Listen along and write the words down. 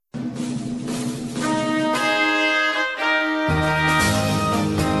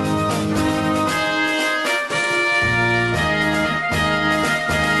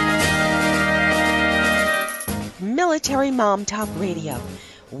Military Mom Talk Radio.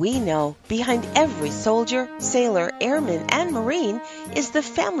 We know behind every soldier, sailor, airman, and Marine is the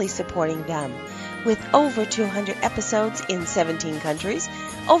family supporting them. With over 200 episodes in 17 countries,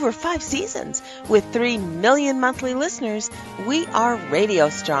 over 5 seasons, with 3 million monthly listeners, we are radio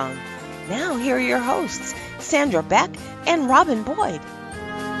strong. Now here are your hosts, Sandra Beck and Robin Boyd.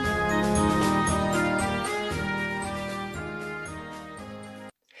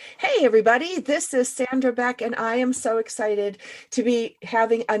 Hey everybody, this is Sandra Beck, and I am so excited to be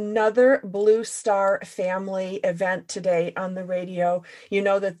having another Blue Star family event today on the radio. You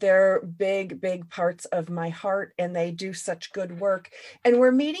know that they're big parts of my heart, and they do such good work. And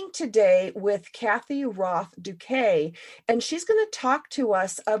we're meeting today with Kathy Roth Duque, and she's going to talk to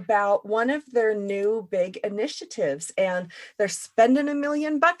us about one of their new big initiatives. And they're spending $1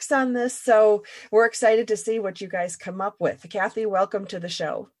 million on this, so we're excited to see what you guys come up with. Kathy, welcome to the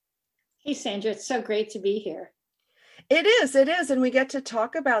show. Hey, Sandra, it's so great to be here. It is. And we get to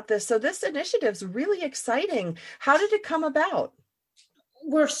talk about this. So this initiative's really exciting. How did it come about?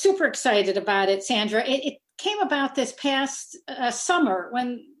 We're super excited about it, Sandra. It came about this past summer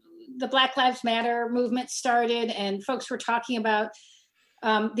when the Black Lives Matter movement started and folks were talking about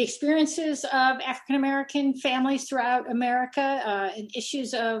the experiences of African-American families throughout America and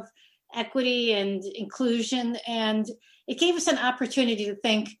issues of equity and inclusion. And it gave us an opportunity to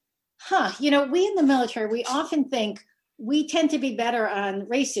think, we in the military, we often think we tend to be better on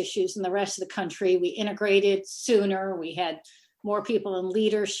race issues than the rest of the country. We integrated sooner. We had more people in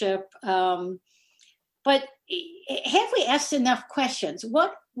leadership. But have we asked enough questions?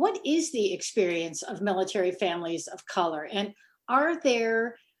 What is the experience of military families of color? And are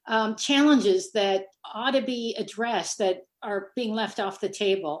there challenges that ought to be addressed that are being left off the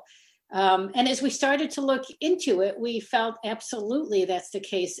table? And as we started to look into it, we felt absolutely that's the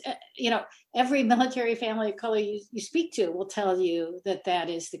case. Every military family of color you speak to will tell you that that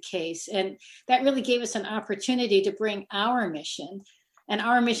is the case. And that really gave us an opportunity to bring our mission. And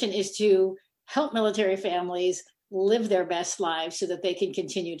our mission is to help military families live their best lives so that they can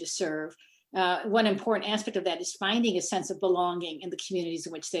continue to serve. One important aspect of that is finding a sense of belonging in the communities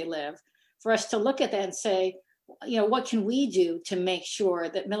in which they live. For us to look at that and say, what can we do to make sure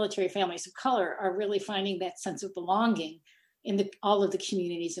that military families of color are really finding that sense of belonging in all of the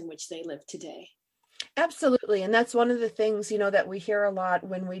communities in which they live today? Absolutely. And that's one of the things, that we hear a lot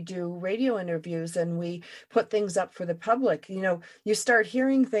when we do radio interviews and we put things up for the public. You start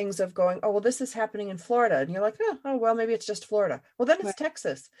hearing things of going, oh, well, this is happening in Florida. And you're like, oh, well, maybe it's just Florida. Well, then it's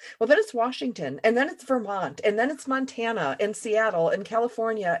Texas. Well, then it's Washington. And then it's Vermont. And then it's Montana and Seattle and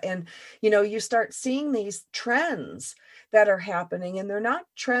California. And, you start seeing these trends that are happening, and they're not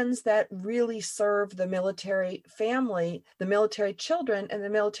trends that really serve the military family, the military children, and the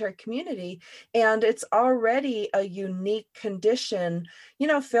military community. And it's already a unique condition,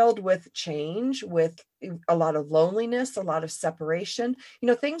 filled with change, with a lot of loneliness, a lot of separation,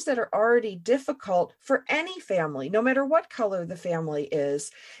 things that are already difficult for any family, no matter what color the family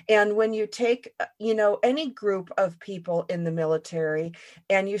is. And when you take, any group of people in the military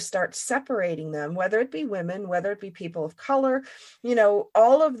and you start separating them, whether it be women, whether it be people of color,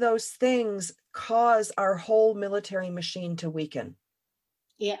 all of those things cause our whole military machine to weaken.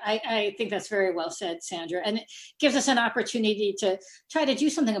 Yeah, I think that's very well said, Sandra. And it gives us an opportunity to try to do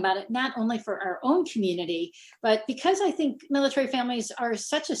something about it, not only for our own community, but because I think military families are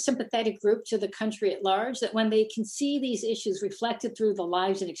such a sympathetic group to the country at large that when they can see these issues reflected through the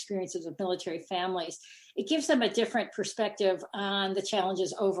lives and experiences of military families, it gives them a different perspective on the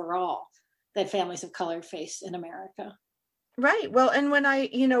challenges overall that families of color face in America. Right. Well, and when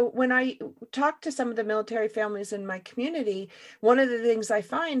I talk to some of the military families in my community, one of the things I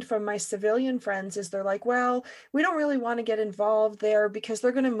find from my civilian friends is they're like, well, we don't really want to get involved there because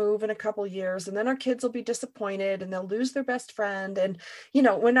they're going to move in a couple years and then our kids will be disappointed and they'll lose their best friend. And,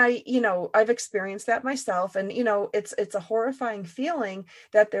 I've experienced that myself, and, it's a horrifying feeling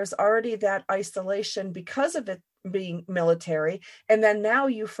that there's already that isolation because of it being military. And then now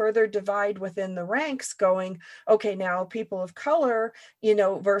you further divide within the ranks going, okay, now people of color,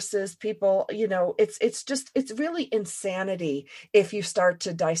 versus people, it's really insanity if you start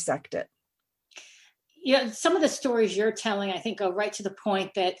to dissect it. Some of the stories you're telling, I think, go right to the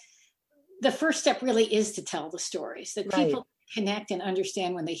point that the first step really is to tell the stories, that people connect and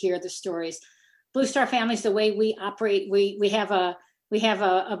understand when they hear the stories. Blue Star Families, the way we operate, we have a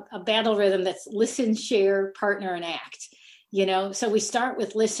battle rhythm that's listen, share, partner, and act. So we start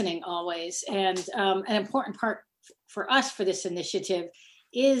with listening always. And an important part for us for this initiative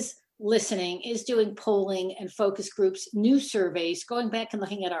is listening, is doing polling and focus groups, new surveys, going back and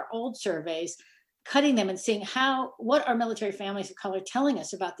looking at our old surveys cutting them and seeing what are military families of color telling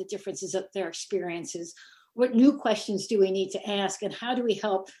us about the differences of their experiences? What new questions do we need to ask? And how do we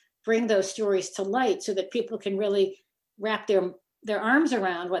help bring those stories to light so that people can really wrap their arms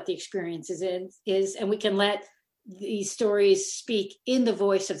around what the experience is, and we can let these stories speak in the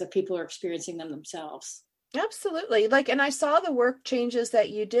voice of the people who are experiencing them themselves. Absolutely. And I saw the work changes that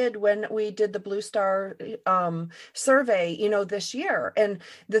you did when we did the Blue Star survey, this year. And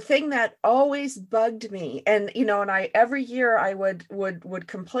the thing that always bugged me, and every year I would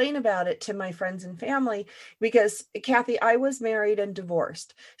complain about it to my friends and family, because Kathy, I was married and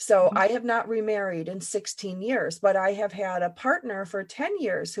divorced. So I have not remarried in 16 years, but I have had a partner for 10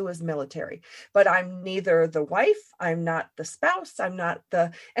 years who was military. But I'm neither the wife, I'm not the spouse, and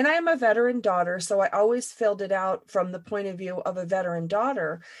I am a veteran daughter. So I always filled it out from the point of view of a veteran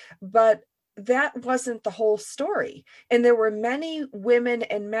daughter, but that wasn't the whole story. And there were many women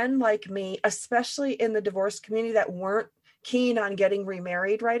and men like me, especially in the divorce community, that weren't keen on getting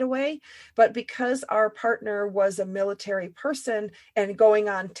remarried right away. But because our partner was a military person and going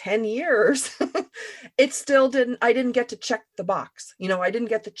on 10 years, I didn't get to check the box. I didn't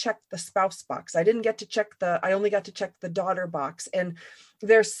get to check the spouse box. I only got to check the daughter box. And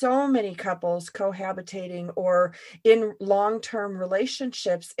there's so many couples cohabitating or in long-term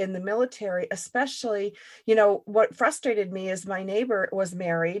relationships in the military, especially, what frustrated me is my neighbor was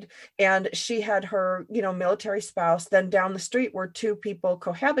married and she had her, military spouse. Then down the street were two people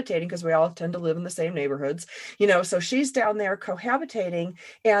cohabitating, because we all tend to live in the same neighborhoods, so she's down there cohabitating,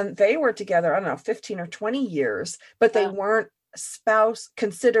 and they were together, I don't know, 15 or 20 years, but they weren't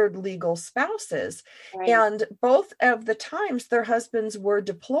considered legal spouses. Right. And both of the times their husbands were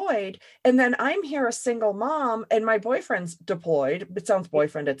deployed. And then I'm here, a single mom, and my boyfriend's deployed. It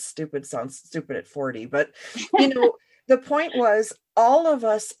sounds stupid at 40, but the point was, all of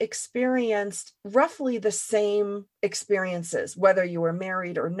us experienced roughly the same experiences, whether you were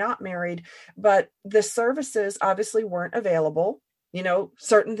married or not married, but the services obviously weren't available.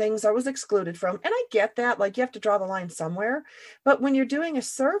 Certain things I was excluded from. And I get that, you have to draw the line somewhere. But when you're doing a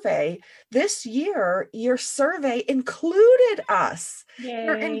survey this year, your survey included us. Yay.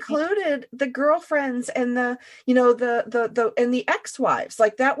 It included the girlfriends and the ex-wives.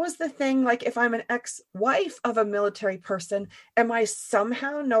 That was the thing. If I'm an ex-wife of a military person, am I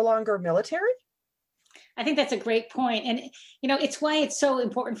somehow no longer military? I think that's a great point. And, it's why it's so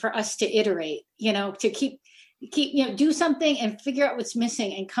important for us to iterate, to keep do something and figure out what's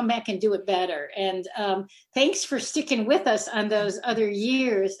missing and come back and do it better. And thanks for sticking with us on those other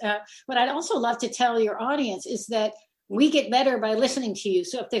years. What I'd also love to tell your audience is that we get better by listening to you.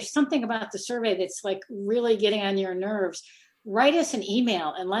 So if there's something about the survey that's really getting on your nerves, write us an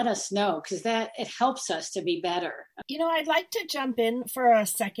email and let us know, because it helps us to be better. I'd like to jump in for a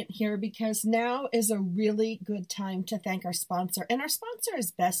second here, because now is a really good time to thank our sponsor. And our sponsor is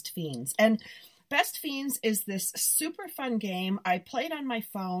Best Fiends. And Best Fiends is this super fun game. I play it on my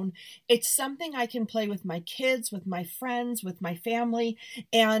phone. It's something I can play with my kids, with my friends, with my family.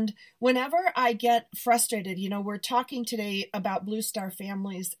 And whenever I get frustrated, we're talking today about Blue Star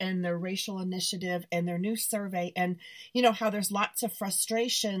Families and their racial initiative and their new survey, and, how there's lots of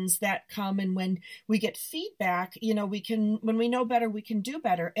frustrations that come. And when we get feedback, when we know better, we can do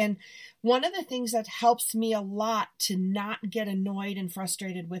better. And one of the things that helps me a lot to not get annoyed and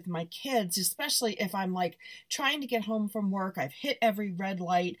frustrated with my kids, especially if I'm trying to get home from work, I've hit every red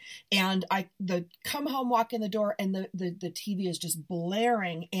light, and come home, walk in the door, and the TV is just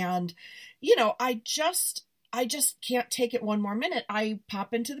blaring, and I just can't take it one more minute. I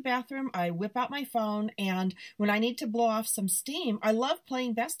pop into the bathroom, I whip out my phone, and when I need to blow off some steam, I love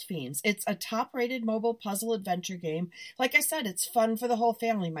playing Best Fiends. It's a top-rated mobile puzzle adventure game. Like I said, it's fun for the whole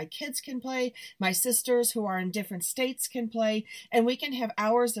family. My kids can play, my sisters who are in different states can play, and we can have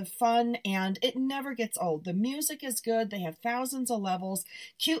hours of fun, and it never gets old. The music is good. They have thousands of levels,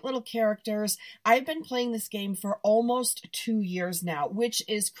 cute little characters. I've been playing this game for almost 2 years now, which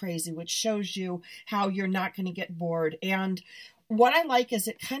is crazy, which shows you how you're not going to get bored. And what I like is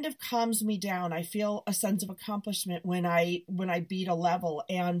it kind of calms me down. I feel a sense of accomplishment when I beat a level.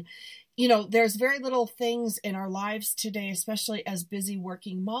 And there's very little things in our lives today, especially as busy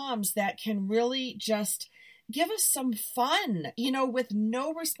working moms, that can really just give us some fun, with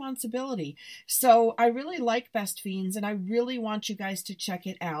no responsibility. So I really like Best Fiends, and I really want you guys to check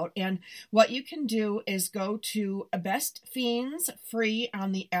it out. And what you can do is go to Best Fiends free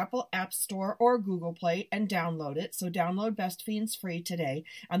on the Apple App Store or Google Play and download it. So download Best Fiends free today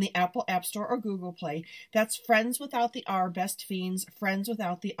on the Apple App Store or Google Play. That's Friends without the R, Best Fiends, Friends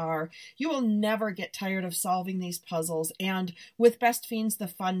without the R. You will never get tired of solving these puzzles. And with Best Fiends, the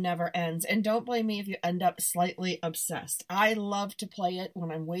fun never ends. And don't blame me if you end up slightly obsessed. I love to play it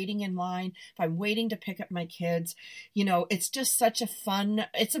when I'm waiting in line, if I'm waiting to pick up my kids. It's just such a fun,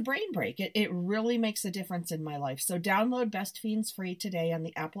 it's a brain break. It really makes a difference in my life. So download Best Fiends free today on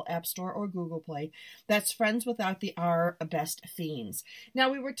the Apple App Store or Google Play. That's Friends without the R, Best Fiends.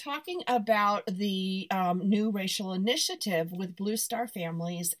 Now, we were talking about the new racial initiative with Blue Star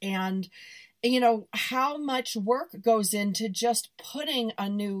Families, and how much work goes into just putting a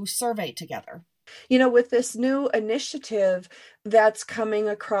new survey together. With this new initiative that's coming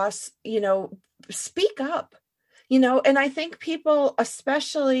across, speak up, and I think people,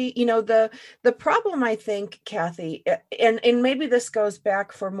 especially, the problem, I think, Kathy, and maybe this goes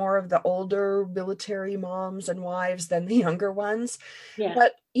back for more of the older military moms and wives than the younger ones. Yeah.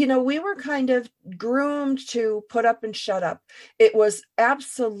 But, we were kind of groomed to put up and shut up. It was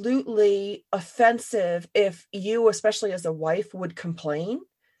absolutely offensive if you, especially as a wife, would complain.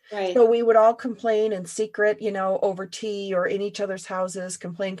 Right. So we would all complain in secret, over tea or in each other's houses,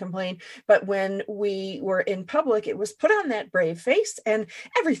 complain. But when we were in public, it was put on that brave face and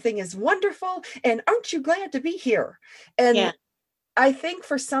everything is wonderful. And aren't you glad to be here? And I think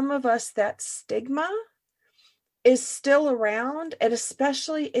for some of us, that stigma is still around. And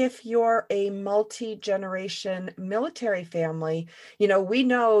especially if you're a multi-generation military family, we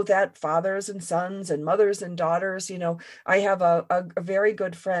know that fathers and sons and mothers and daughters, I have a very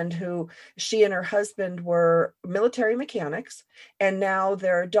good friend who, she and her husband were military mechanics, and now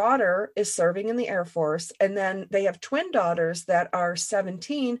their daughter is serving in the Air Force. And then they have twin daughters that are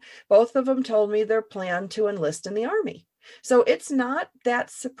 17. Both of them told me their plan to enlist in the Army. So it's not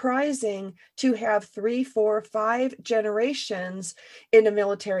that surprising to have 3, 4, 5 generations in a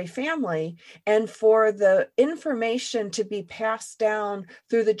military family, and for the information to be passed down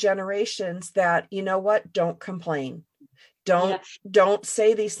through the generations that, don't complain. Don't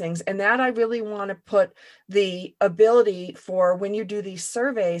say these things. And that I really want to put the ability for when you do these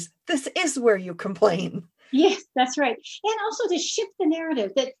surveys, this is where you complain. Yes, that's right. And also to shift the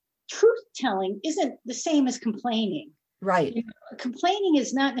narrative that truth telling isn't the same as complaining. Right. Complaining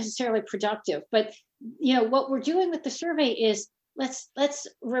is not necessarily productive, but what we're doing with the survey is let's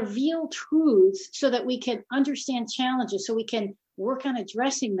reveal truths so that we can understand challenges, so we can work on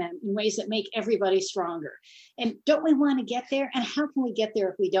addressing them in ways that make everybody stronger. And don't we want to get there? And how can we get there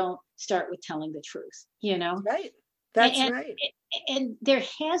if we don't start with telling the truth? Right. That's right. And there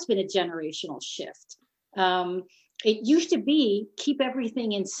has been a generational shift. It used to be keep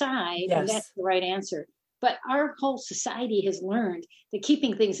everything inside, and that's the right answer. But our whole society has learned that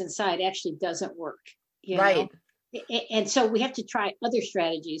keeping things inside actually doesn't work. Right. And so we have to try other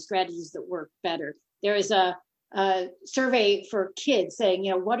strategies that work better. There is a survey for kids saying,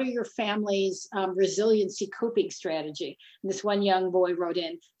 what are your family's resiliency coping strategy? And this one young boy wrote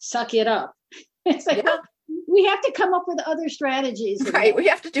in, suck it up. It's like, well, we have to come up with other strategies. Right. We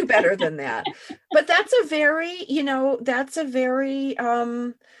have to do better than that. But that's a very, that's a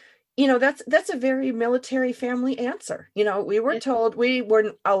very military family answer. We were told, we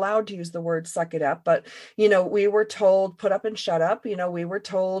weren't allowed to use the word suck it up, but, we were told put up and shut up. We were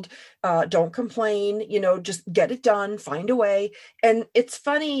told don't complain, just get it done, find a way. And it's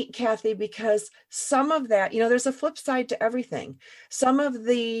funny, Kathy, because some of that, there's a flip side to everything. Some of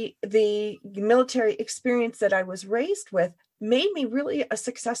the military experience that I was raised with made me really a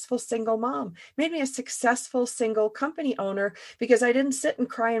successful single mom, made me a successful single company owner, because I didn't sit and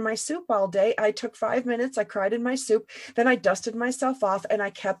cry in my soup all day. I took 5 minutes, I cried in my soup, then I dusted myself off and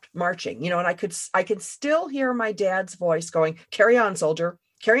I kept marching, and I could still hear my dad's voice going, carry on, soldier,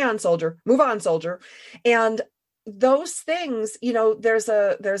 move on, soldier. And those things, there's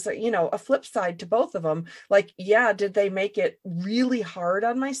a flip side to both of them. Like, did they make it really hard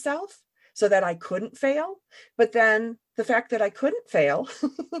on myself so that I couldn't fail? But then the fact that I couldn't fail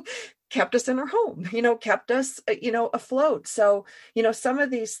kept us in our home, kept us, afloat. So, some of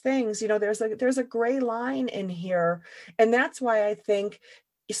these things, there's a gray line in here. And that's why I think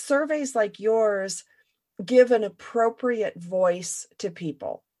surveys like yours give an appropriate voice to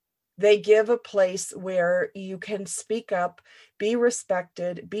people. They give a place where you can speak up, be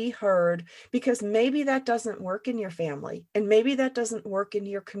respected, be heard, because maybe that doesn't work in your family, and maybe that doesn't work in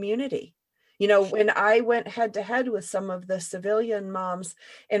your community. When I went head to head with some of the civilian moms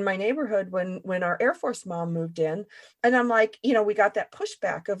in my neighborhood when our Air Force mom moved in, and I'm like, we got that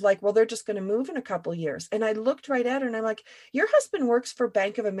pushback of like, well, they're just going to move in a couple years. And I looked right at her and I'm like, your husband works for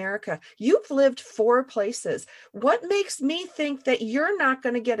Bank of America. You've lived 4 places. What makes me think that you're not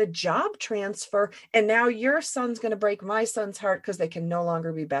going to get a job transfer and now your son's going to break my son's heart because they can no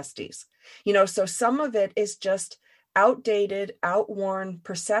longer be besties? So some of it is just outdated, outworn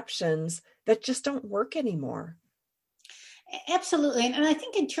perceptions that just don't work anymore. Absolutely. And I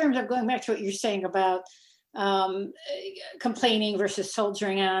think in terms of going back to what you're saying about complaining versus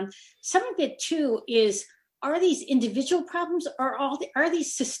soldiering on, some of it too is, are these individual problems or are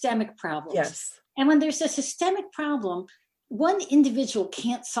these systemic problems? Yes. And when there's a systemic problem, one individual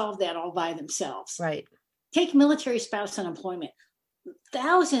can't solve that all by themselves. Right. Take military spouse unemployment.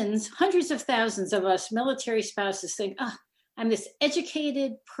 Thousands, hundreds of thousands of us military spouses think, I'm this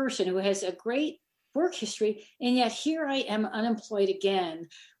educated person who has a great work history, and yet here I am unemployed again.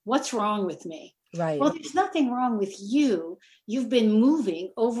 What's wrong with me? Right. Well, there's nothing wrong with you. You've been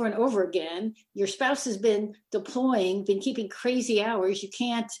moving over and over again. Your spouse has been deploying, been keeping crazy hours. You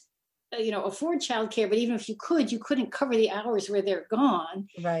can't, afford childcare, but even if you could, you couldn't cover the hours where they're gone.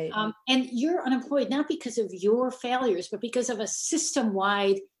 Right. And you're unemployed, not because of your failures, but because of a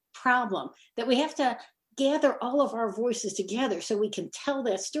system-wide problem that we have to gather all of our voices together so we can tell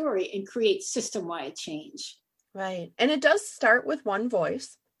that story and create system-wide change. Right. And it does start with one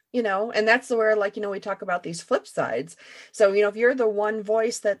voice. And that's where, we talk about these flip sides. So, if you're the one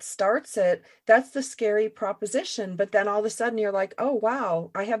voice that starts it, that's the scary proposition. But then all of a sudden you're like, oh,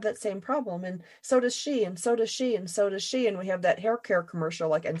 wow, I have that same problem. And so does she, and so does she, and so does she. And we have that hair care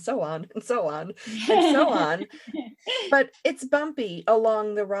commercial, and so on, and so on, and so on. But it's bumpy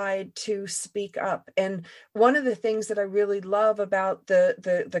along the ride to speak up. And one of the things that I really love about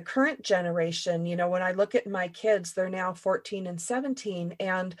the current generation, when I look at my kids, they're now 14 and 17,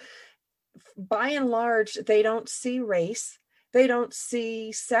 and by and large, they don't see race. They don't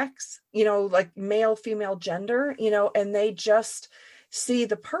see sex, like male, female, gender, and they just see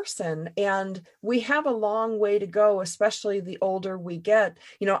the person. And we have a long way to go, especially the older we get.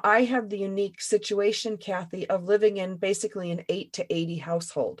 I have the unique situation, Kathy, of living in basically an 8 to 80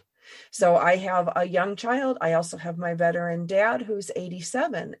 household. So I have a young child. I also have my veteran dad who's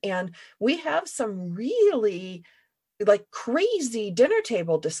 87. And we have some really crazy dinner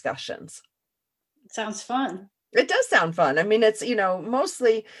table discussions. Sounds fun. It does sound fun. I mean, it's,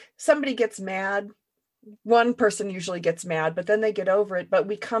 mostly somebody gets mad. One person usually gets mad, but then they get over it. But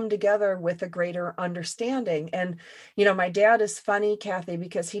we come together with a greater understanding. And, my dad is funny, Kathy,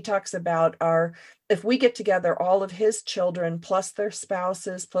 because he talks about if we get together, all of his children, plus their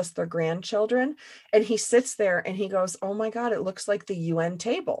spouses, plus their grandchildren, and he sits there and he goes, oh my God, it looks like the UN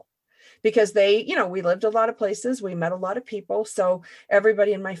table. Because we lived a lot of places, we met a lot of people. So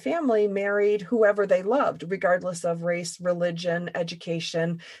everybody in my family married whoever they loved, regardless of race, religion,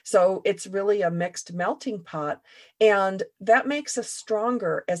 education. So it's really a mixed melting pot. And that makes us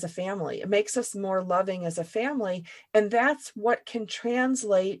stronger as a family. It makes us more loving as a family. And that's what can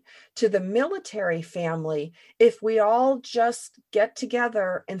translate to the military family if we all just get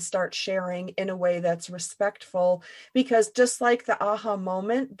together and start sharing in a way that's respectful. Because just like the aha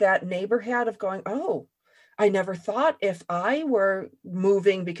moment that neighbor had of going, oh, I never thought if I were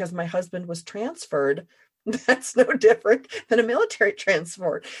moving because my husband was transferred, that's no different than a military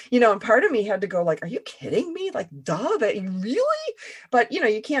transport, and part of me had to go are you kidding me? Duh, that you really? But,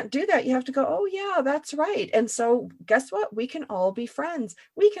 you can't do that. You have to go, oh yeah, that's right. And so guess what? We can all be friends.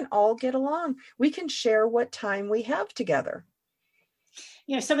 We can all get along. We can share what time we have together.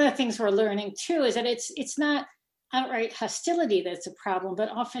 Some of the things we're learning too is that it's not outright hostility that's a problem, but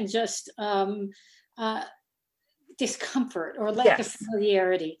often just discomfort or lack of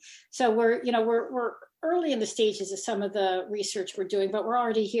familiarity. So we're early in the stages of some of the research we're doing, but we're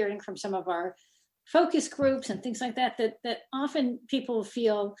already hearing from some of our focus groups and things like that often people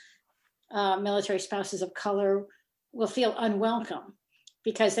feel military spouses of color will feel unwelcome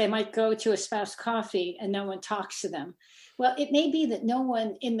because they might go to a spouse coffee and no one talks to them. Well, it may be that no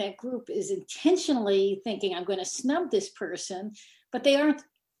one in that group is intentionally thinking, I'm going to snub this person, but they aren't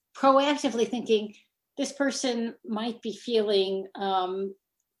proactively thinking this person might be feeling, might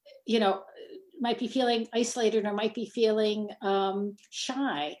be feeling isolated or might be feeling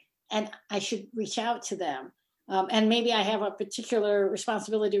shy, and I should reach out to them. And maybe I have a particular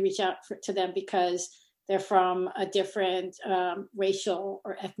responsibility to reach out to them because they're from a different racial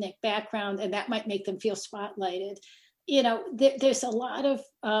or ethnic background, and that might make them feel spotlighted. There's a lot of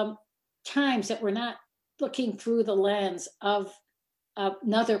times that we're not looking through the lens of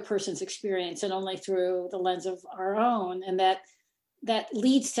another person's experience and only through the lens of our own, and that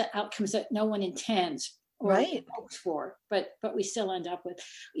leads to outcomes that no one intends or Right. hopes for, but we still end up with.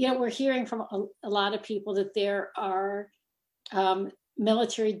 We're hearing from a lot of people that there are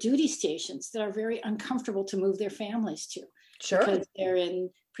military duty stations that are very uncomfortable to move their families to, Sure. because they're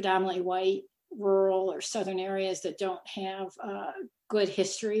in predominantly white, rural, or southern areas that don't have good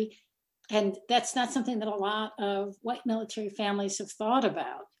history. And that's not something that a lot of white military families have thought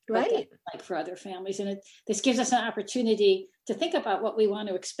about. Right. Like for other families. And this gives us an opportunity to think about what we want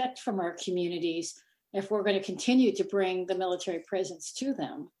to expect from our communities if we're going to continue to bring the military presence to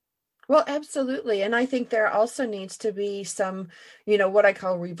them. Well, absolutely. And I think there also needs to be some, what I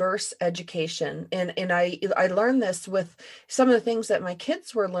call reverse education. And I learned this with some of the things that my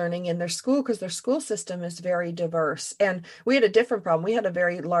kids were learning in their school, because their school system is very diverse. And we had a different problem. We had a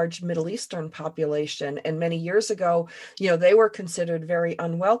very large Middle Eastern population. And many years ago, they were considered very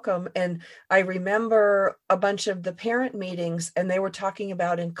unwelcome. And I remember a bunch of the parent meetings, and they were talking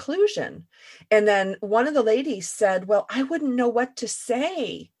about inclusion. And then one of the ladies said, well, I wouldn't know what to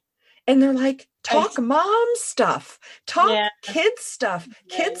say. And they're like, talk mom stuff, talk kids stuff.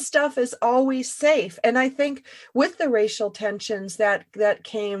 Kids stuff is always safe. And I think with the racial tensions that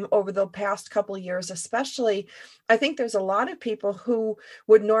came over the past couple of years, especially, I think there's a lot of people who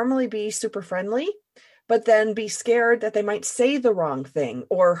would normally be super friendly, but then be scared that they might say the wrong thing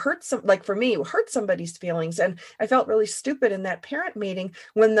or hurt somebody's feelings. And I felt really stupid in that parent meeting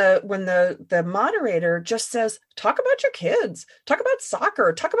when the moderator just says, talk about your kids, talk about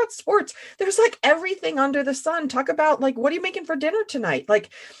soccer, talk about sports. There's like everything under the sun. Talk about like, what are you making for dinner tonight? Like,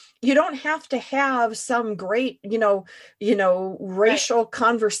 you don't have to have some great, racial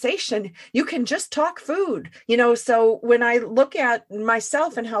conversation. You can just talk food, So when I look at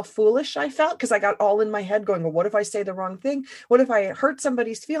myself and how foolish I felt, because I got all in my head going, well, what if I say the wrong thing? What if I hurt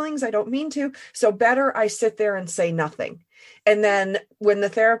somebody's feelings? I don't mean to. So better I sit there and say nothing. And then when the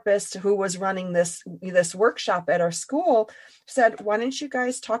therapist who was running this workshop at our school said, why don't you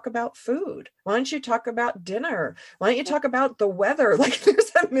guys talk about food? Why don't you talk about dinner? Why don't you talk about the weather? Like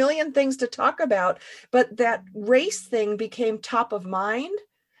there's a million things to talk about, but that race thing became top of mind.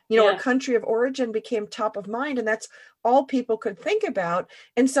 Our country of origin became top of mind, and that's all people could think about.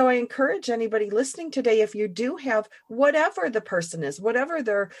 And so I encourage anybody listening today, if you do have whatever the person is, whatever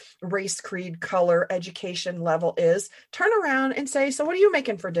their race, creed, color, education level is, turn around and say, so what are you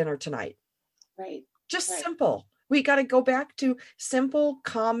making for dinner tonight? Right. Just simple. We got to go back to simple,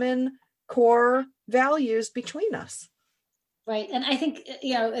 common, core values between us. Right. And I think,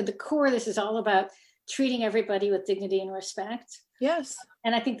 at the core, this is all about treating everybody with dignity and respect. Yes.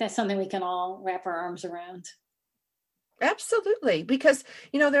 And I think that's something we can all wrap our arms around. Absolutely. Because,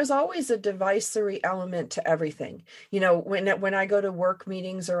 there's always a divisory element to everything. When I go to work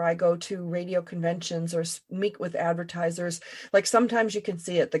meetings or I go to radio conventions or meet with advertisers, like sometimes you can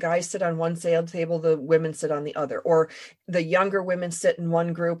see it. The guys sit on one side table, the women sit on the other, or the younger women sit in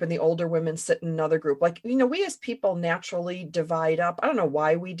one group and the older women sit in another group. Like, we as people naturally divide up. I don't know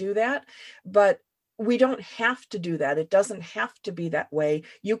why we do that, but we don't have to do that. It doesn't have to be that way.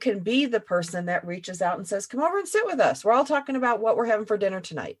 You can be the person that reaches out and says, come over and sit with us. We're all talking about what we're having for dinner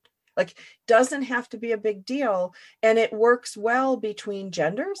tonight. Like, doesn't have to be a big deal. And it works well between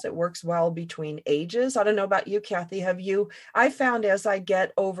genders. It works well between ages. I don't know about you, Kathy. I found as I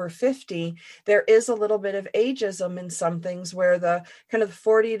get over 50, there is a little bit of ageism in some things where the kind of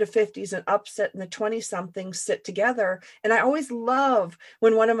 40 to 50s and up sit and the 20 somethings sit together. And I always love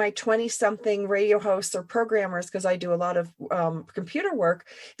when one of my 20 something radio hosts or programmers, because I do a lot of computer work,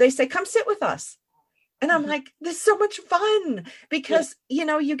 they say, come sit with us. And I'm like, this is so much fun because,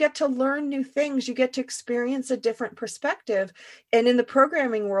 you get to learn new things. You get to experience a different perspective. And in the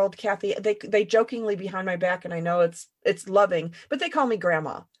programming world, Kathy, they jokingly behind my back, and I know it's loving, but they call me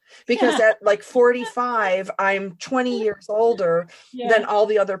grandma because at like 45, I'm 20 years older than all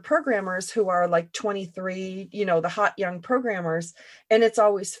the other programmers who are like 23, the hot young programmers. And it's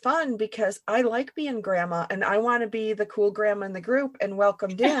always fun because I like being grandma and I want to be the cool grandma in the group and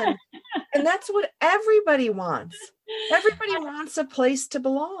welcomed in. And that's what everybody wants. Everybody wants a place to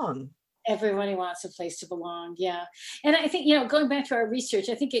belong. Everybody wants a place to belong. Yeah. And I think, going back to our research,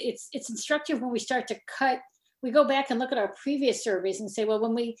 I think it's instructive when we start to we go back and look at our previous surveys and say, well,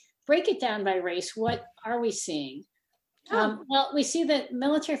 when we break it down by race, what are we seeing? Well, we see that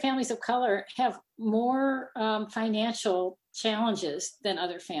military families of color have more financial challenges than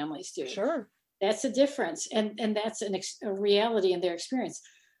other families do. Sure. That's a difference. And that's a reality in their experience.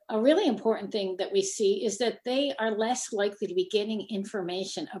 A really important thing that we see is that they are less likely to be getting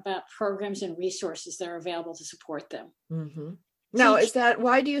information about programs and resources that are available to support them. Mm-hmm. Now,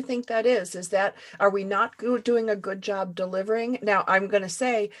 why do you think that is? Are we not doing a good job delivering? Now, I'm going to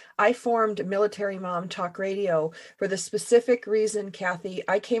say I formed Military Mom Talk Radio for the specific reason, Kathy,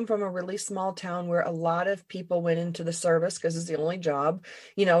 I came from a really small town where a lot of people went into the service because it's the only job,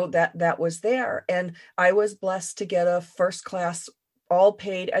 that was there. And I was blessed to get a first class all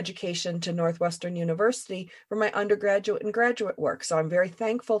paid education to Northwestern University for my undergraduate and graduate work. So I'm very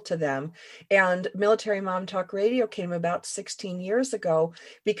thankful to them. And Military Mom Talk Radio came about 16 years ago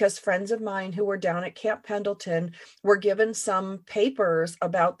because friends of mine who were down at Camp Pendleton were given some papers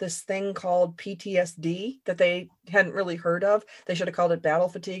about this thing called PTSD that they hadn't really heard of. They should have called it battle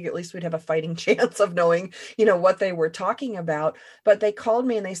fatigue. At least we'd have a fighting chance of knowing, what they were talking about. But they called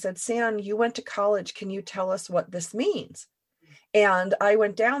me and they said, San, you went to college. Can you tell us what this means? And I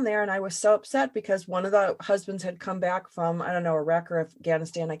went down there and I was so upset because one of the husbands had come back from, I don't know, Iraq or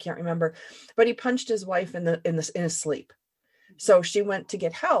Afghanistan, I can't remember, but he punched his wife in his sleep. So she went to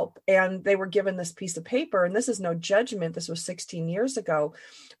get help and they were given this piece of paper, and this is no judgment. This was 16 years ago.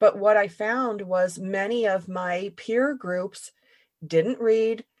 But what I found was many of my peer groups didn't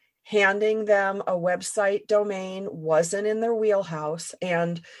read. Handing them a website domain wasn't in their wheelhouse.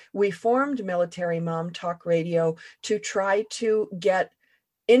 And we formed Military Mom Talk Radio to try to get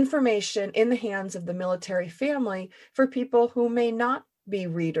information in the hands of the military family for people who may not be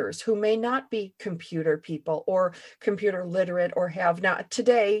readers, who may not be computer people or computer literate or have not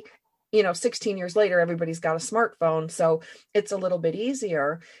today. 16 years later, everybody's got a smartphone, so it's a little bit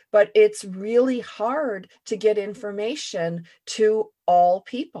easier, but it's really hard to get information to all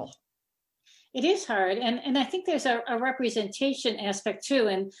people. It is hard. And I think there's a representation aspect too.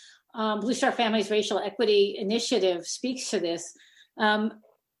 And Blue Star Families Racial Equity Initiative speaks to this.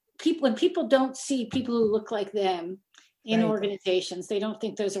 When people don't see people who look like them in organizations, they don't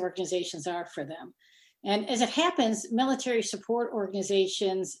think those organizations are for them. And as it happens, military support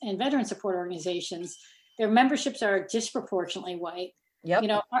organizations and veteran support organizations, their memberships are disproportionately white. Yep.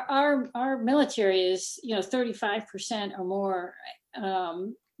 Our military is 35% or more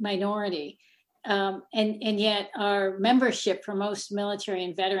minority, and yet our membership for most military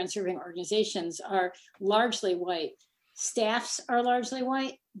and veteran serving organizations are largely white. Staffs are largely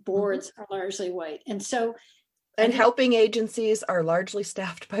white. Boards are largely white, and helping agencies are largely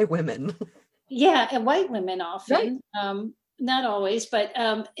staffed by women. Yeah, and white women often, not always, but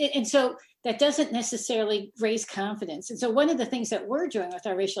and so that doesn't necessarily raise confidence. And so one of the things that we're doing with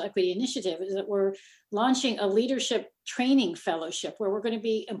our Racial Equity Initiative is that we're launching a leadership training fellowship where we're going to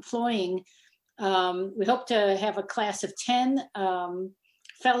be employing, we hope to have a class of 10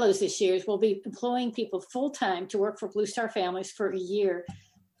 fellows this year. We'll be employing people full-time to work for Blue Star Families for a year,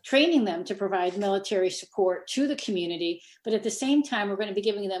 training them to provide military support to the community. But at the same time, we're going to be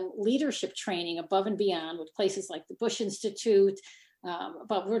giving them leadership training above and beyond with places like the Bush Institute,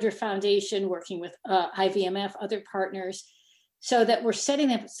 Bob Woodruff Foundation, working with IVMF, other partners, so that we're setting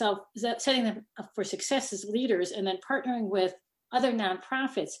them up for success as leaders, and then partnering with other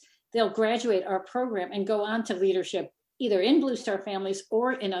nonprofits. They'll graduate our program and go on to leadership either in Blue Star Families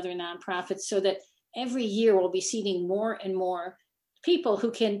or in other nonprofits, so that every year we'll be seeding more and more people who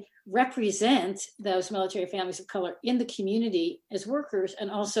can represent those military families of color in the community as workers,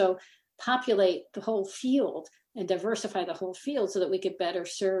 and also populate the whole field and diversify the whole field so that we could better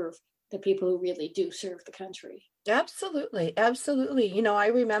serve the people who really do serve the country. Absolutely. Absolutely. I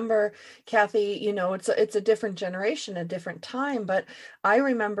remember, Kathy, it's a different generation, a different time, but I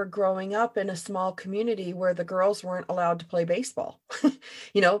remember growing up in a small community where the girls weren't allowed to play baseball.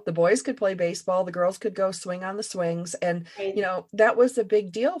 The boys could play baseball, the girls could go swing on the swings. And, that was a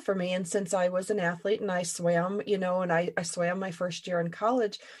big deal for me. And since I was an athlete and I swam, and I swam my first year in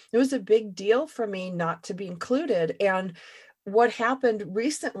college, it was a big deal for me not to be included. And what happened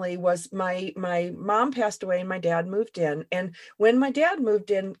recently was my mom passed away and my dad moved in. And when my dad moved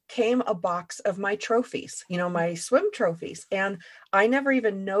in came a box of my trophies, my swim trophies. And I never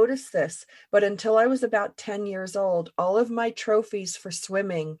even noticed this, but until I was about 10 years old, all of my trophies for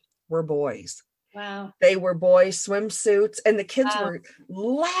swimming were boys. Wow. They were boys swimsuits, and the kids were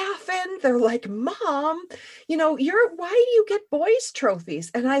laughing. They're like, Mom, why do you get boys trophies?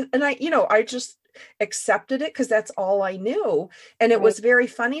 And I just accepted it because that's all I knew. And it was very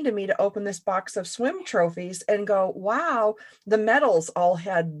funny to me to open this box of swim trophies and go, wow, the medals all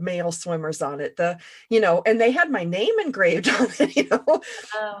had male swimmers on it. And they had my name engraved on it,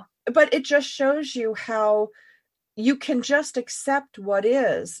 But it just shows you how you can just accept what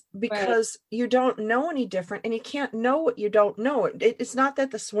is, because you don't know any different, and you can't know what you don't know. It's not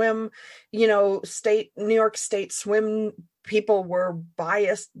that the swim, New York State swim people were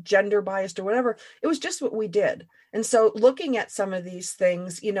biased, gender biased or whatever. It was just what we did. And so looking at some of these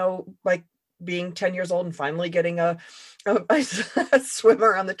things, like being 10 years old and finally getting a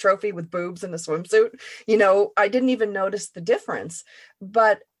swimmer on the trophy with boobs in a swimsuit, I didn't even notice the difference.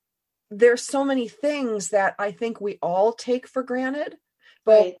 But there's so many things that I think we all take for granted.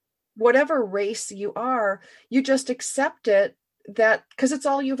 But Right. whatever race you are, you just accept it, that because it's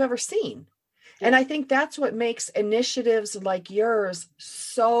all you've ever seen. And I think that's what makes initiatives like yours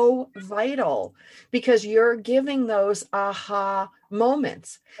so vital, because you're giving those aha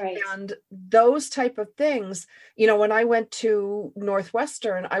moments. Right. And those type of things, when I went to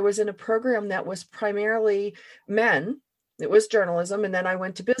Northwestern, I was in a program that was primarily men. It was journalism. And then I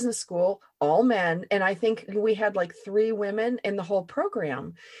went to business school, all men. And I think we had like 3 women in the whole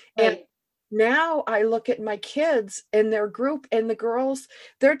program. Right. And now I look at my kids and their group, and the girls,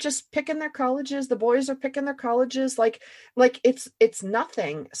 they're just picking their colleges. The boys are picking their colleges like it's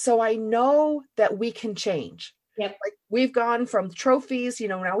nothing. So I know that we can change. Yep. Like we've gone from trophies,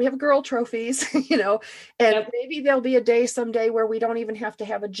 now we have girl trophies, and Yep. maybe there'll be a day someday where we don't even have to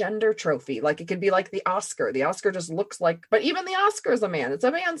have a gender trophy. Like it could be like the Oscar. The Oscar just looks like, but even the Oscar is a man. It's a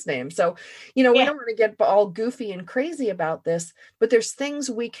man's name. So, we don't want to get all goofy and crazy about this, but there's things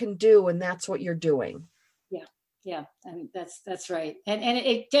we can do, and that's what you're doing. Yeah. And that's right. And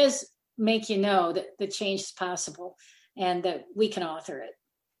it does make you know that the change is possible and that we can author it.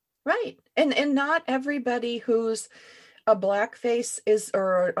 Right. And not everybody who's a blackface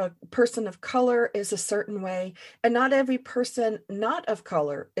or a person of color is a certain way, and not every person not of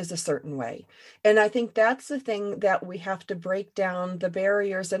color is a certain way. And I think that's the thing that we have to break down the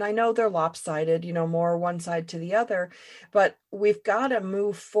barriers. And I know they're lopsided, more one side to the other, but we've got to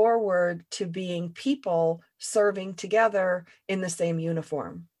move forward to being people serving together in the same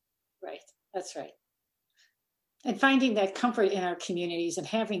uniform. Right. That's right. And finding that comfort in our communities and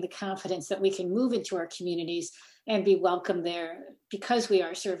having the confidence that we can move into our communities and be welcome there because we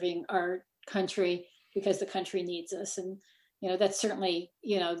are serving our country, because the country needs us. And, that's certainly,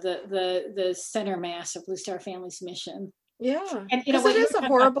 the center mass of Blue Star Family's mission. Yeah. And, because it is a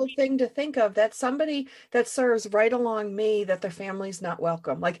horrible thing to think of, that somebody that serves right along me, that their family's not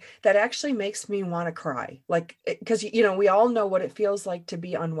welcome. Like that actually makes me want to cry. Like, because, we all know what it feels like to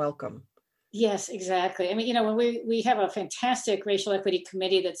be unwelcome. Yes, exactly. I mean, when we have a fantastic racial equity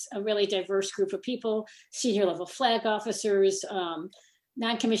committee that's a really diverse group of people, senior level flag officers,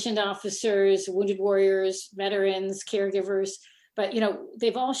 non-commissioned officers, wounded warriors, veterans, caregivers, but,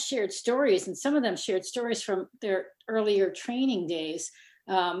 they've all shared stories, and some of them shared stories from their earlier training days.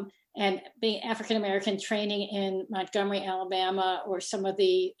 And being African-American training in Montgomery, Alabama, or some of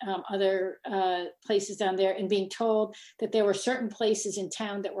the other places down there, and being told that there were certain places in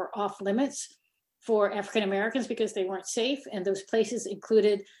town that were off limits for African-Americans because they weren't safe. And those places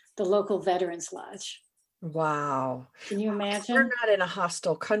included the local Veterans Lodge. Wow. Can you imagine? We're not in a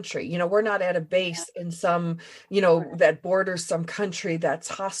hostile country. We're not at a base in some, that borders some country that's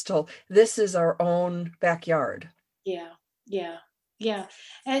hostile. This is our own backyard. Yeah.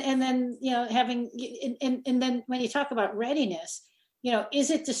 And then, having, and then when you talk about readiness,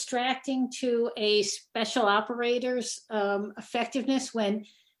 is it distracting to a special operator's effectiveness when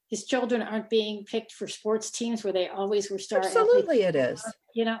his children aren't being picked for sports teams where they always were star Absolutely athletes?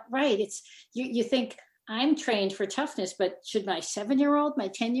 It is. Right. It's, you think I'm trained for toughness, but should my 7-year-old, my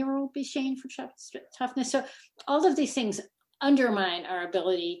 10-year-old be trained for toughness? So all of these things undermine our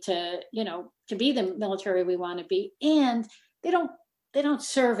ability to be the military we want to be. And they don't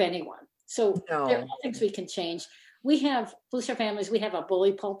serve anyone. So there are things we can change. We have Blue Star Families, we have a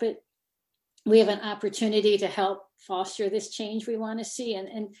bully pulpit. We have an opportunity to help foster this change we want to see.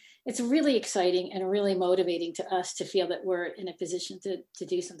 And it's really exciting and really motivating to us to feel that we're in a position to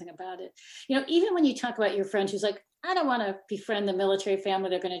do something about it. Even when you talk about your friend who's like, I don't want to befriend the military family,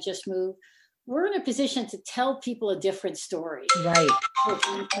 they're going to just move. We're in a position to tell people a different story. Right.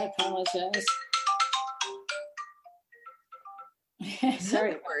 I apologize.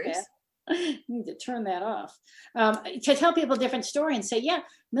 Sorry about that. I need to turn that off. To tell people a different story and say, yeah,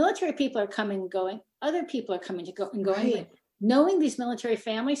 military people are coming and going. Other people are coming to go and going. Right. Knowing these military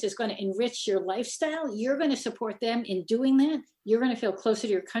families is going to enrich your lifestyle. You're going to support them in doing that. You're going to feel closer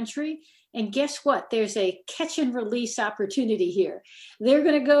to your country. And guess what? There's a catch and release opportunity here. They're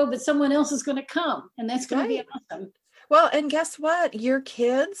going to go, but someone else is going to come. And that's going to be awesome. Well, and guess what? Your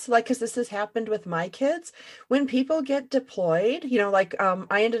kids, because this has happened with my kids, when people get deployed,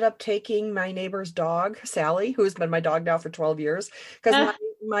 I ended up taking my neighbor's dog, Sally, who's been my dog now for 12 years, because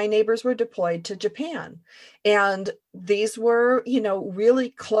my neighbors were deployed to Japan. And these were, really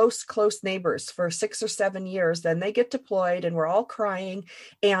close neighbors for 6 or 7 years. Then they get deployed and we're all crying.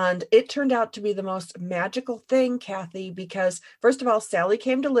 And it turned out to be the most magical thing, Kathy, because first of all, Sally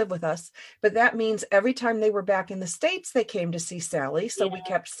came to live with us, but that means every time they were back in the States, they came to see Sally. So we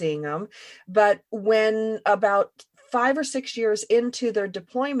kept seeing them. But when about 5 or 6 years into their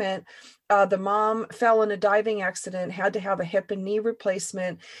deployment, the mom fell in a diving accident, had to have a hip and knee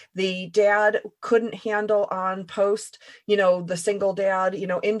replacement. The dad couldn't handle on post, the single dad,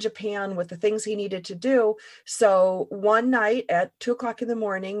 in Japan with the things he needed to do. So one night at 2 o'clock in the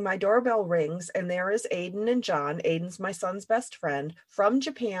morning, my doorbell rings and there is Aiden and John. Aiden's my son's best friend from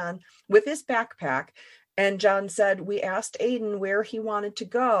Japan with his backpack. And John said, we asked Aiden where he wanted to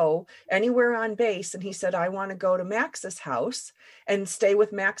go, anywhere on base. And he said, I want to go to Max's house and stay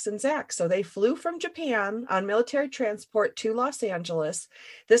with Max and Zach. So they flew from Japan on military transport to Los Angeles.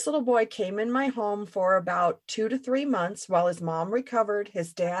 This little boy came in my home for about 2 to 3 months while his mom recovered,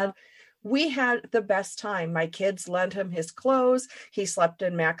 his dad. We had the best time. My kids lent him his clothes. He slept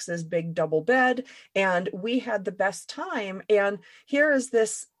in Max's big double bed, and we had the best time. And here is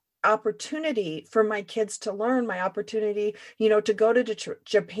this opportunity for my kids to learn, my opportunity, to go to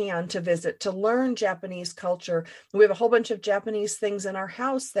Japan to visit, to learn Japanese culture. We have a whole bunch of Japanese things in our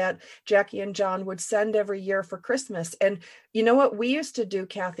house that Jackie and John would send every year for Christmas. And you know what we used to do,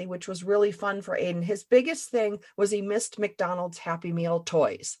 Kathy, which was really fun for Aiden? His biggest thing was he missed McDonald's Happy Meal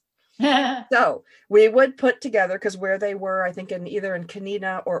toys. So we would put together, because where they were, I think either in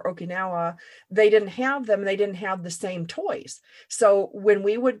Kaneda or Okinawa, they didn't have them. They didn't have the same toys. So when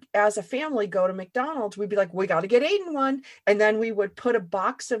we would, as a family, go to McDonald's, we'd be like, we got to get Aiden one. And then we would put a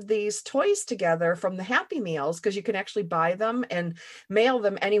box of these toys together from the Happy Meals, because you can actually buy them and mail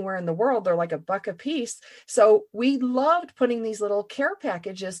them anywhere in the world. They're like $1 a piece. So we loved putting these little care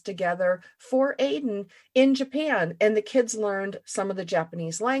packages together for Aiden in Japan. And the kids learned some of the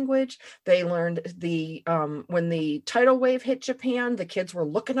Japanese language. They learned when the tidal wave hit Japan, the kids were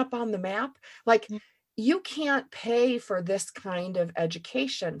looking up on the map. Like, you can't pay for this kind of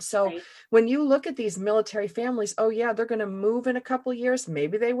education. So when you look at these military families, oh yeah, they're going to move in a couple of years.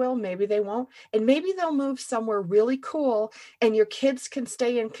 Maybe they will, maybe they won't. And maybe they'll move somewhere really cool, and your kids can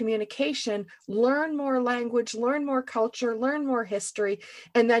stay in communication, learn more language, learn more culture, learn more history.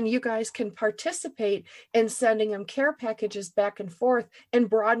 And then you guys can participate in sending them care packages back and forth and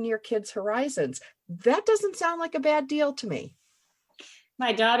broaden your kids' horizons. That doesn't sound like a bad deal to me.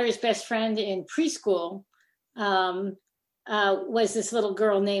 My daughter's best friend in preschool was this little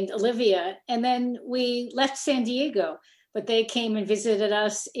girl named Olivia. And then we left San Diego, but they came and visited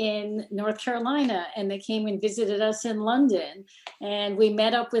us in North Carolina, and they came and visited us in London. And we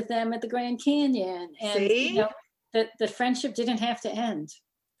met up with them at the Grand Canyon. And the friendship didn't have to end.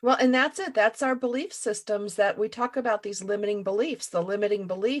 Well, and that's it. That's our belief systems that we talk about, these limiting beliefs. The limiting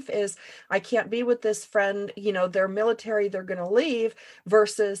belief is, I can't be with this friend, they're military, they're going to leave,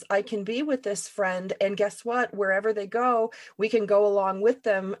 versus I can be with this friend. And guess what? Wherever they go, we can go along with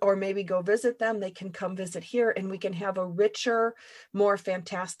them, or maybe go visit them. They can come visit here, and we can have a richer, more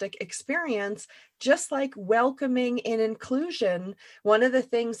fantastic experience. Just like welcoming and inclusion. One of the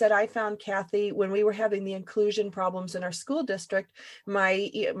things that I found, Kathy, when we were having the inclusion problems in our school district,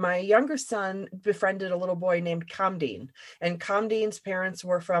 my younger son befriended a little boy named Kamdeen, and Kamdeen's parents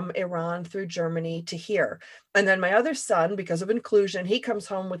were from Iran through Germany to here. And then my other son, because of inclusion, he comes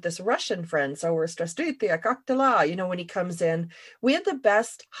home with this Russian friend. So we're Strastutya, Koktala, when he comes in. We had the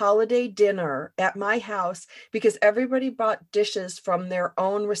best holiday dinner at my house because everybody bought dishes from their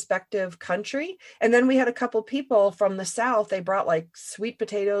own respective country. And then we had a couple people from the South. They brought like sweet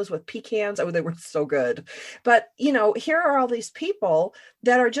potatoes with pecans. Oh, they were so good. But, here are all these people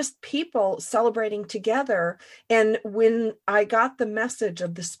that are just people celebrating together. And when I got the message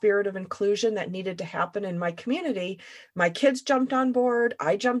of the spirit of inclusion that needed to happen in my community, my kids jumped on board,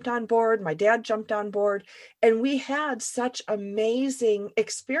 I jumped on board, my dad jumped on board, and we had such amazing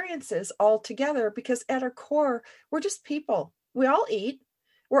experiences all together, because at our core, we're just people. We all eat,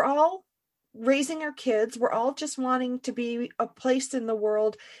 we're all raising our kids, we're all just wanting to be a place in the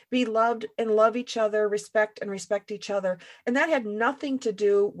world, be loved and love each other, respect each other. And that had nothing to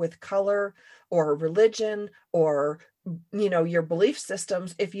do with color or religion or your belief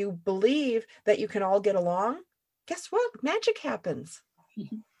systems. If you believe that you can all get along, guess what? Magic happens.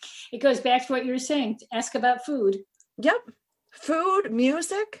 It goes back to what you were saying. Ask about food. Yep. Food,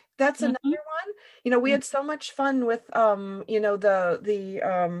 music, that's another Mhm. one. We had so much fun with the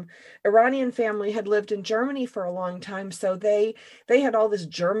Iranian family had lived in Germany for a long time, so they had all this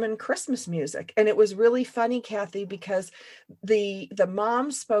German Christmas music. And it was really funny, Kathy, because the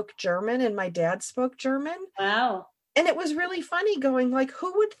mom spoke German and my dad spoke German. Wow. And it was really funny going like,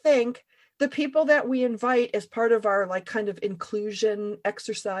 who would think the people that we invite as part of our like kind of inclusion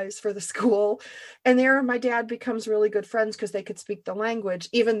exercise for the school, and there my dad becomes really good friends because they could speak the language,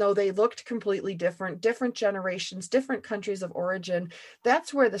 even though they looked completely different generations, different countries of origin.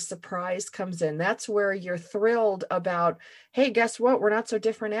 That's where the surprise comes in. That's where you're thrilled about, hey, guess what? We're not so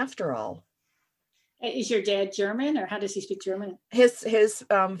different after all. Is your dad German, or how does he speak German? His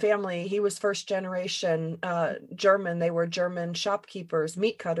family, he was first generation German. They were German shopkeepers,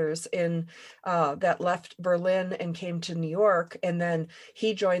 meat cutters in that left Berlin and came to New York. And then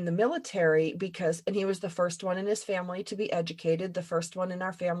he joined the military and he was the first one in his family to be educated, the first one in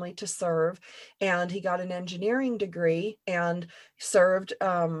our family to serve. And he got an engineering degree and served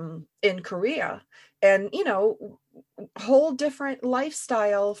in Korea. And, whole different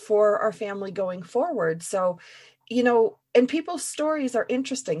lifestyle for our family going forward. So, and people's stories are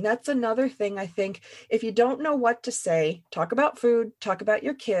interesting. That's another thing. I think if you don't know what to say, talk about food, talk about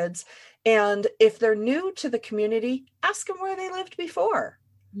your kids. And if they're new to the community, ask them where they lived before.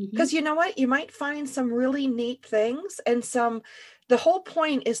 Because you know what? You might find some really neat things and the whole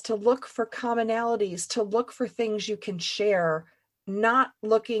point is to look for commonalities, to look for things you can share, not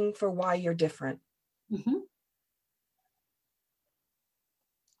looking for why you're different. Mm-hmm.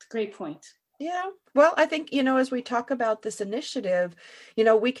 Great point. Yeah. Well, I think, as we talk about this initiative,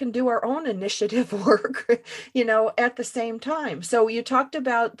 we can do our own initiative work, at the same time. So you talked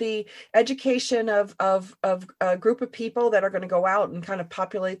about the education of a group of people that are going to go out and kind of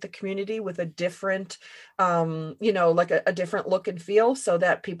populate the community with a different, like a different look and feel so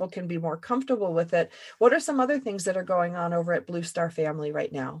that people can be more comfortable with it. What are some other things that are going on over at Blue Star Family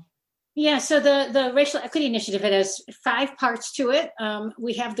right now? Yeah, so the Racial Equity Initiative, it has 5 parts to it.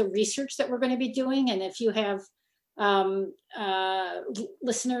 We have the research that we're going to be doing, and if you have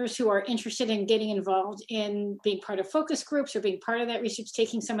listeners who are interested in getting involved in being part of focus groups or being part of that research,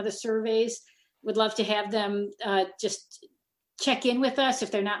 taking some of the surveys, would love to have them just check in with us.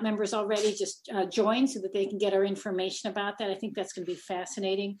 If they're not members already, just join so that they can get our information about that. I think that's going to be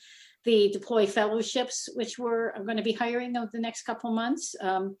fascinating. The Deploy Fellowships, which we're going to be hiring over the next couple months,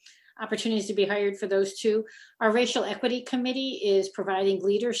 opportunities to be hired for those too. Our Racial Equity Committee is providing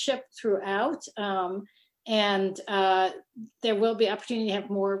leadership throughout, and there will be opportunity to have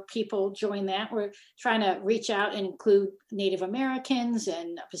more people join that. We're trying to reach out and include Native Americans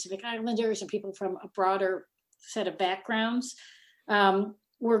and Pacific Islanders and people from a broader set of backgrounds.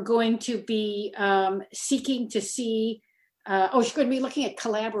 We're going to be seeking to see, we're going to be looking at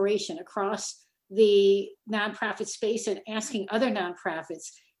collaboration across the nonprofit space and asking other nonprofits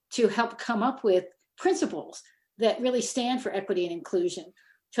to help come up with principles that really stand for equity and inclusion,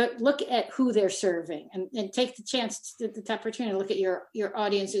 to look at who they're serving and take the chance, the opportunity to look at your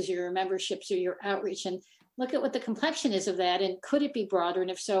audiences, your memberships, or your outreach, and look at what the complexion is of that. And could it be broader? And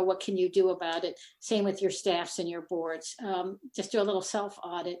if so, what can you do about it? Same with your staffs and your boards. Just do a little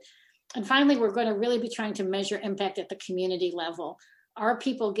self-audit. And finally, we're going to really be trying to measure impact at the community level. Are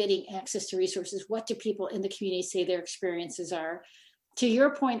people getting access to resources? What do people in the community say their experiences are? To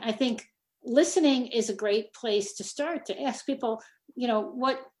your point, I think listening is a great place to start, to ask people,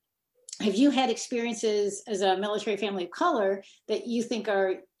 what have you had experiences as a military family of color that you think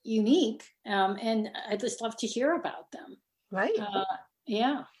are unique? And I'd just love to hear about them. Right.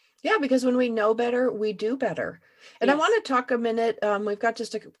 Yeah. Yeah, because when we know better, we do better. And Yes. I want to talk a minute. We've got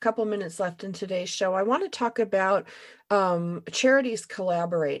just a couple minutes left in today's show. I want to talk about charities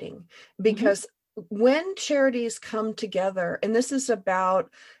collaborating, because when charities come together, and this is about,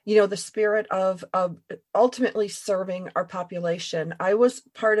 the spirit of ultimately serving our population. I was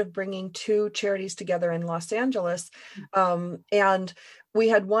part of bringing 2 charities together in Los Angeles, and we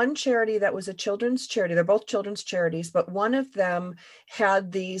had one charity that was a children's charity. They're both children's charities, but one of them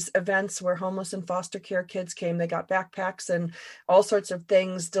had these events where homeless and foster care kids came. They got backpacks and all sorts of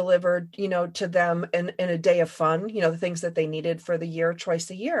things delivered, to them in a day of fun, the things that they needed for the year, twice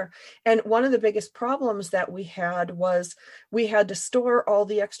a year. And one of the biggest problems that we had was we had to store all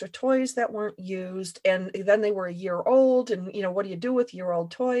the extra toys that weren't used. And then they were a year old. And, what do you do with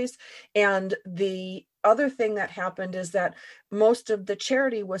year-old toys? And the other thing that happened is that most of the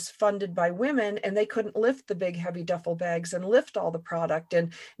charity was funded by women, and they couldn't lift the big heavy duffel bags and lift all the product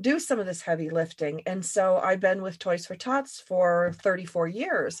and do some of this heavy lifting. And so I've been with Toys for Tots for 34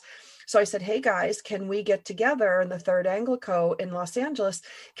 years. So I said, hey guys, can we get together in the Third Anglico in Los Angeles?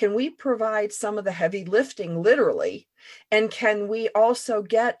 Can we provide some of the heavy lifting, literally? And can we also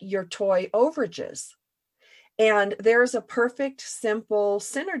get your toy overages? And there's a perfect, simple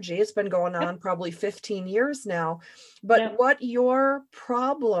synergy. It's been going on probably 15 years now. But what your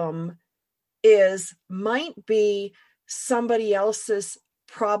problem is might be somebody else's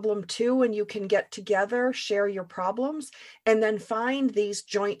problem too, and you can get together, share your problems, and then find these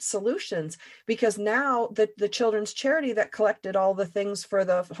joint solutions. Because now the children's charity that collected all the things for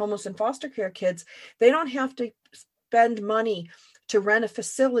the homeless and foster care kids, they don't have to spend money to rent a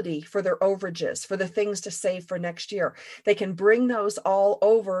facility for their overages, for the things to save for next year. They can bring those all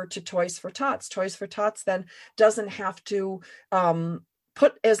over to Toys for Tots. Toys for Tots then doesn't have to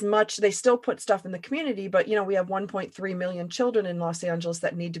put as much, they still put stuff in the community, but we have 1.3 million children in Los Angeles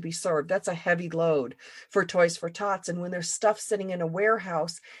that need to be served. That's a heavy load for Toys for Tots. And when there's stuff sitting in a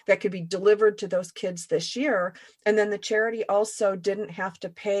warehouse that could be delivered to those kids this year, and then the charity also didn't have to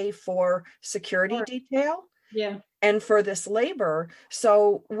pay for security detail and for this labor.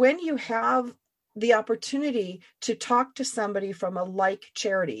 So when you have the opportunity to talk to somebody from a like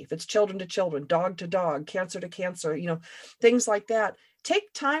charity, if it's children to children, dog to dog, cancer to cancer, things like that,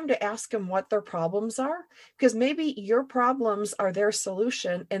 take time to ask them what their problems are, because maybe your problems are their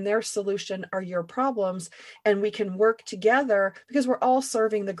solution and their solution are your problems, and we can work together because we're all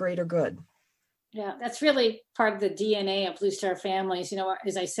serving the greater good. Yeah, that's really part of the DNA of Blue Star Families.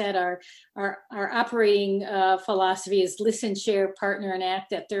 As I said, our operating philosophy is listen, share, partner, and act.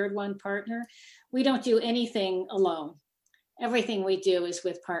 That third one, partner. We don't do anything alone. Everything we do is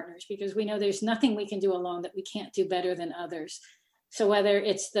with partners, because we know there's nothing we can do alone that we can't do better than others. So whether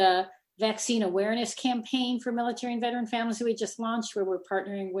it's the vaccine awareness campaign for military and veteran families that we just launched, where we're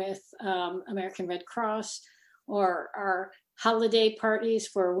partnering with American Red Cross, or our holiday parties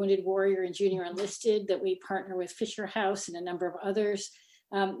for Wounded Warrior and Junior Enlisted that we partner with Fisher House and a number of others.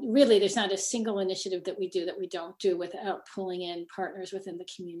 Really, there's not a single initiative that we do that we don't do without pulling in partners within the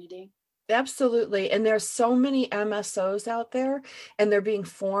community. Absolutely. And there's so many MSOs out there, and they're being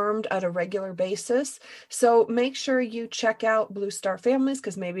formed on a regular basis. So make sure you check out Blue Star Families,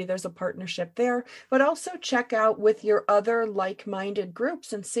 because maybe there's a partnership there, but also check out with your other like-minded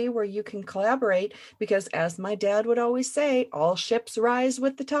groups and see where you can collaborate, because as my dad would always say, all ships rise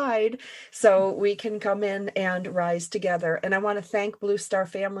with the tide. So we can come in and rise together. And I want to thank Blue Star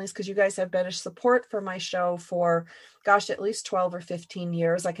Families, because you guys have been a support for my show for at least 12 or 15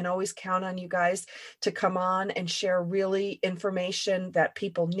 years. I can always count on you guys to come on and share really information that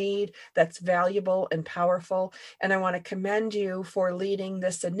people need, that's valuable and powerful. And I want to commend you for leading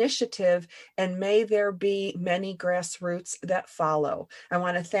this initiative, and may there be many grassroots that follow. I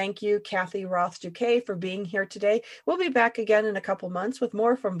want to thank you, Kathy Roth-Duquet, for being here today. We'll be back again in a couple months with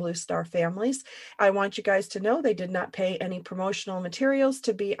more from Blue Star Families. I want you guys to know they did not pay any promotional materials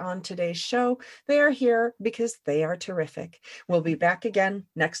to be on today's show. They are here because they are terrific. We'll be back again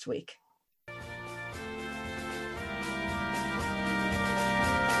next week.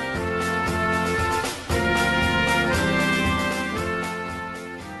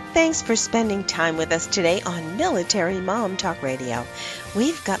 Thanks for spending time with us today on Military Mom Talk Radio.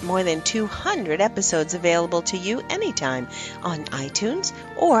 We've got more than 200 episodes available to you anytime on iTunes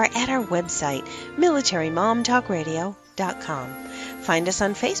or at our website, militarymomtalkradio.com. Find us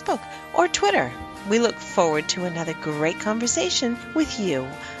on Facebook or Twitter. We look forward to another great conversation with you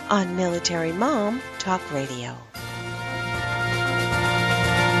on Military Mom Talk Radio.